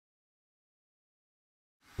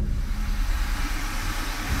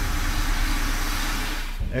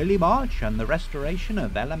Early March and the restoration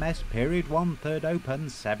of LMS Period 1/3 Open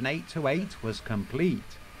 7828 was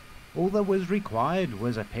complete. All that was required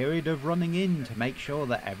was a period of running in to make sure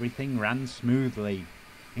that everything ran smoothly,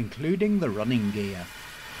 including the running gear.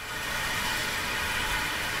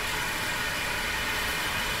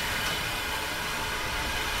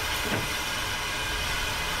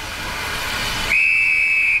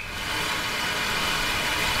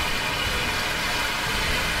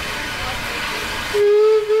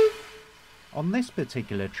 On this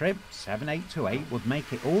particular trip, 7828 would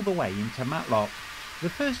make it all the way into Matlock, the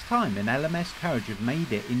first time an LMS carriage had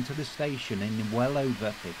made it into the station in well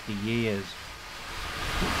over 50 years.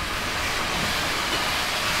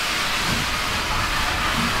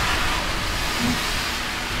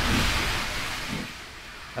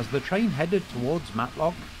 As the train headed towards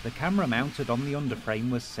Matlock, the camera mounted on the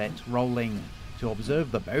underframe was set rolling to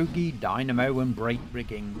observe the bogie, dynamo and brake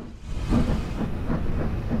rigging.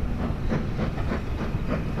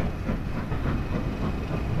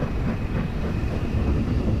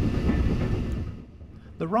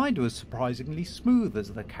 The ride was surprisingly smooth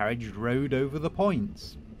as the carriage rode over the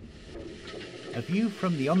points. A view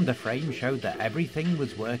from the underframe showed that everything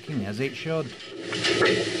was working as it should.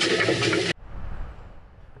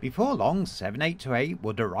 Before long, 7828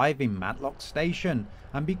 would arrive in Matlock Station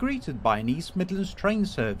and be greeted by an East Midlands train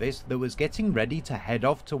service that was getting ready to head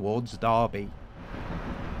off towards Derby.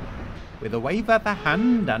 With a wave of a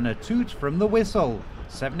hand and a toot from the whistle,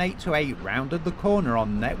 7828 rounded the corner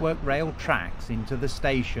on Network Rail tracks into the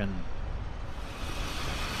station.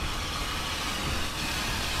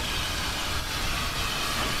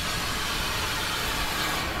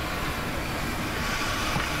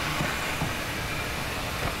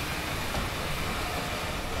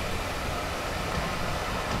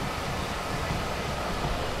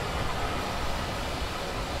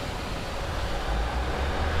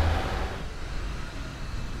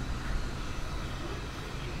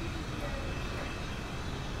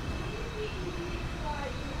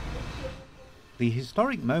 The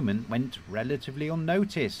historic moment went relatively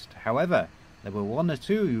unnoticed. However, there were one or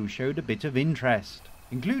two who showed a bit of interest,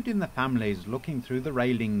 including the families looking through the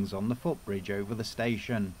railings on the footbridge over the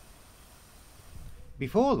station.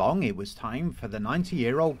 Before long, it was time for the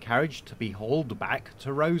 90-year-old carriage to be hauled back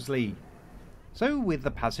to Roseley. So, with the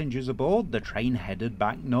passengers aboard, the train headed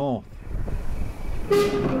back north.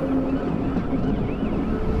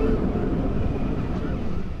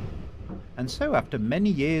 And so, after many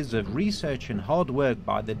years of research and hard work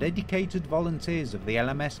by the dedicated volunteers of the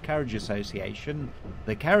LMS Carriage Association,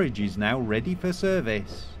 the carriage is now ready for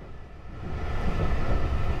service.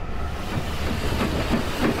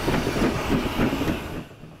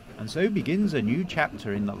 And so begins a new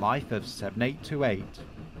chapter in the life of 7828.